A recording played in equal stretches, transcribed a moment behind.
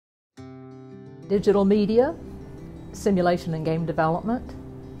Digital media, simulation and game development,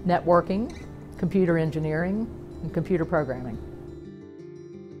 networking, computer engineering, and computer programming.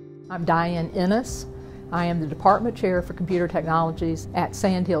 I'm Diane Ennis. I am the Department Chair for Computer Technologies at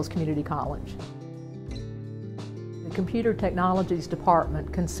Sand Hills Community College. The Computer Technologies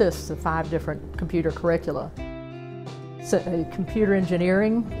Department consists of 5 different computer curricula. Computer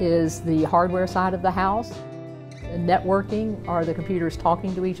engineering is the hardware side of the house. And networking are the computers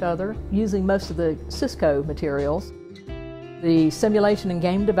talking to each other using most of the Cisco materials. The simulation and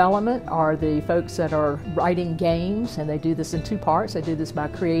game development are the folks that are writing games, and they do this in 2 parts. They do this by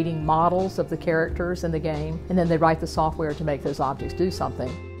creating models of the characters in the game, and then they write the software to make those objects do something.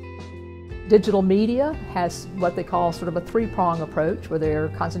 Digital media has what they call sort of a 3-prong approach, where they're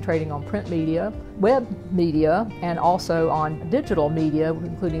concentrating on print media, web media, and also on digital media,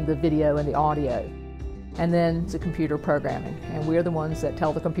 including the video and the audio. And then the computer programming, and we're the ones that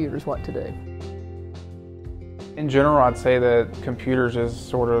tell the computers what to do. In general, I'd say that computers is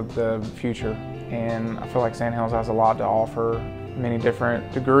sort of the future, and I feel like Sand Hills has a lot to offer, many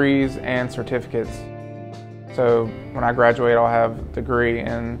different degrees and certificates. So when I graduate, I'll have a degree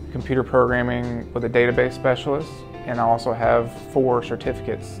in computer programming with a database specialist, and I also have 4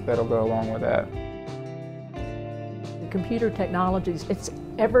 certificates that'll go along with that. Computer technologies, it's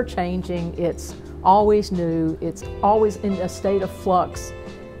ever changing, it's always new, it's always in a state of flux,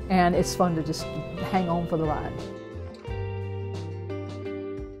 and it's fun to just hang on for the ride.